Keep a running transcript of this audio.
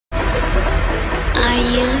Are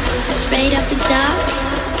you afraid of the dark?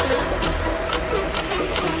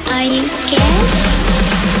 Are you scared?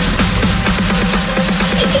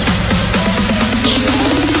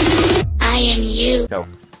 I am you. So,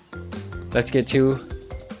 let's get to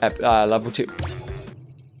level 2.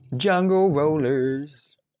 Jungle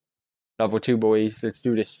Rollers. Level 2, boys. Let's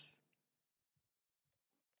do this.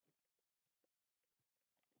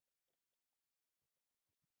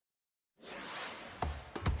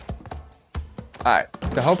 Alright,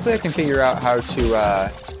 so hopefully I can figure out how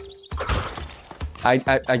to,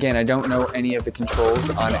 again, I don't know any of the controls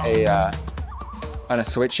on a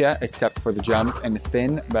Switch yet, except for the jump and the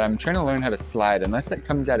spin, but I'm trying to learn how to slide, unless that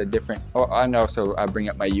comes at a different, oh, and also bring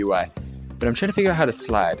up my UI. But I'm trying to figure out how to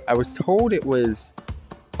slide. I was told it was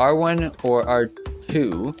R1 or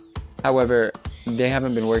R2, however, they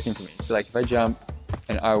haven't been working for me. So like if I jump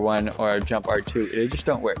an R1 or jump R2, they just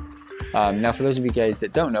don't work. Now for those of you guys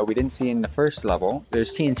that don't know, we didn't see in the first level,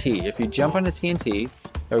 there's TNT. If you jump on the TNT,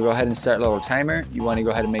 it'll go ahead and start a little timer. You want to go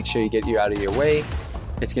ahead and make sure you get you out of your way.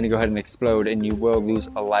 It's going to go ahead and explode and you will lose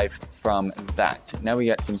a life from that. Now we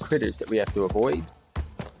got some critters that we have to avoid.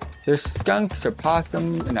 There's skunks or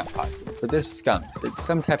possum, not possum, but there's skunks. It's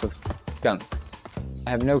some type of skunk. I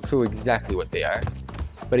have no clue exactly what they are.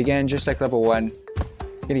 But again, just like level 1,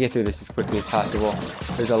 I'm gonna get through this as quickly as possible.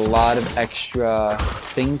 There's a lot of extra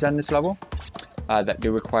things on this level that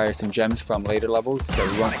do require some gems from later levels,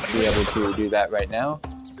 so we won't be able to do that right now.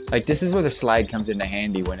 Like this is where the slide comes into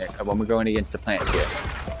handy when we're going against the plants here.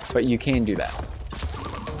 But you can do that.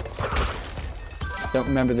 Don't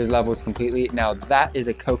remember the levels completely. Now that is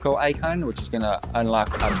a Coco icon, which is gonna unlock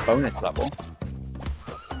a bonus level.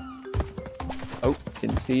 Oh,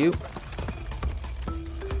 didn't see you.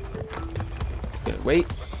 Gonna wait.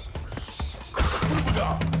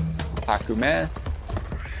 Haku mask.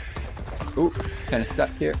 Ooh, kind of stuck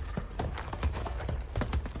here.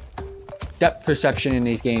 Depth perception in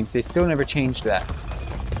these games, they still never changed that.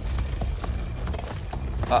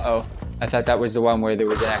 Uh-oh. I thought that was the one where there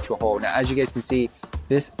was an actual hole. Now, as you guys can see,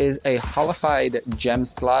 this is a holified gem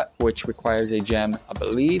slot, which requires a gem. I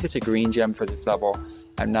believe it's a green gem for this level.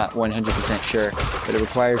 I'm not 100% sure, but it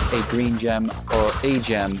requires a green gem or a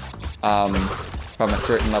gem from a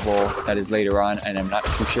certain level that is later on, and I'm not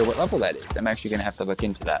too sure what level that is. I'm actually going to have to look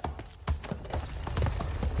into that.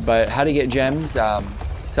 But how to get gems,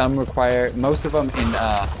 some require, most of them in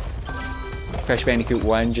Crash Bandicoot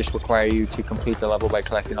 1 just require you to complete the level by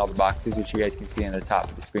collecting all the boxes, which you guys can see on the top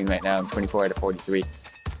of the screen right now. I'm 24 out of 43.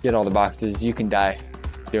 Get all the boxes, you can die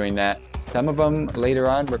doing that. Some of them later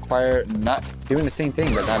on require not doing the same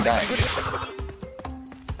thing, but not dying.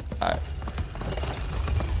 Alright.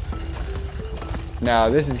 Now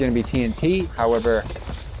this is going to be TNT, however, I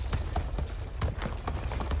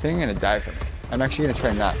think I'm going to die from it. I'm actually going to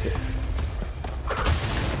try not to.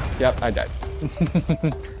 Yep, I died.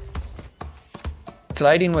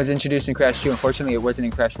 Sliding was introduced in Crash 2. Unfortunately, it wasn't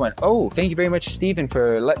in Crash 1. Oh, thank you very much, Steven,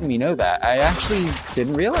 for letting me know that. I actually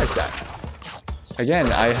didn't realize that. Again,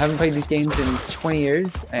 I haven't played these games in 20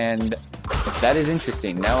 years, and that is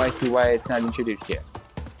interesting. Now I see why it's not introduced here.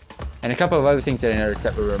 And a couple of other things that I noticed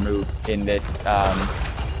that were removed in this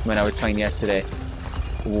when I was playing yesterday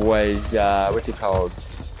was, what's it called?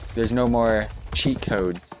 There's no more cheat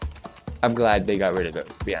codes. I'm glad they got rid of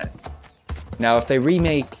those, to be honest. Now, if they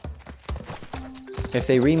remake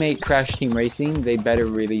Crash Team Racing, they better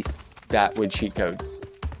release that with cheat codes.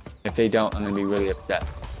 If they don't, I'm gonna be really upset.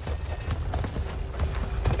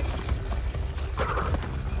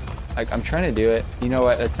 Like, I'm trying to do it. You know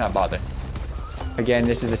what? Let's not bother. Again,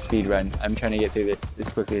 this is a speed run. I'm trying to get through this as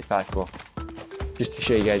quickly as possible, just to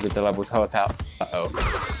show you guys what the level's all about. Uh-oh.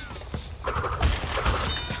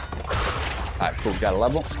 Alright, cool. Got a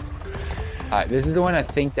level. Alright, this is the one I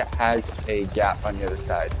think that has a gap on the other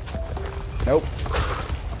side. Nope.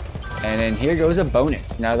 And then here goes a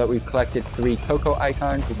bonus. Now that we've collected 3 Coco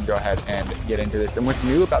icons, we can go ahead and get into this. And what's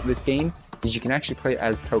new about this game is you can actually play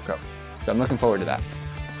as Coco. So I'm looking forward to that.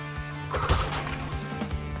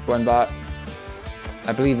 One bot.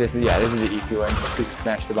 I believe this is, yeah, this is the easy one. Just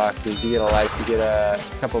smash the boxes. You get a life, you get a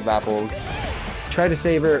couple of apples. Try to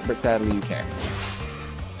save her, but sadly you can't.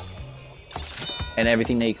 And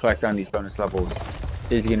everything that you collect on these bonus levels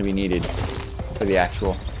is going to be needed for the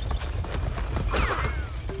actual.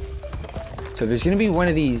 So there's going to be one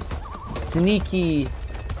of these sneaky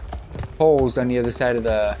holes on the other side of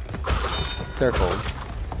the circles.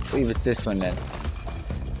 I believe it's this one then.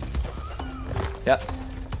 Yep.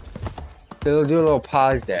 So they'll do a little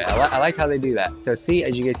pause there. I like how they do that. So see,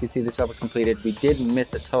 as you guys can see, this level's completed. We did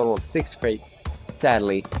miss a total of 6 crates,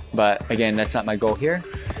 sadly. But again, that's not my goal here.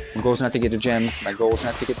 My goal is not to get the gems. My goal is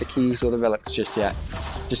not to get the keys or the relics just yet.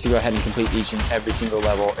 Just to go ahead and complete each and every single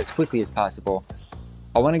level as quickly as possible.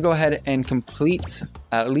 I want to go ahead and complete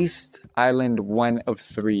at least Island 1 of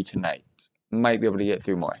 3 tonight. Might be able to get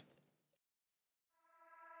through more.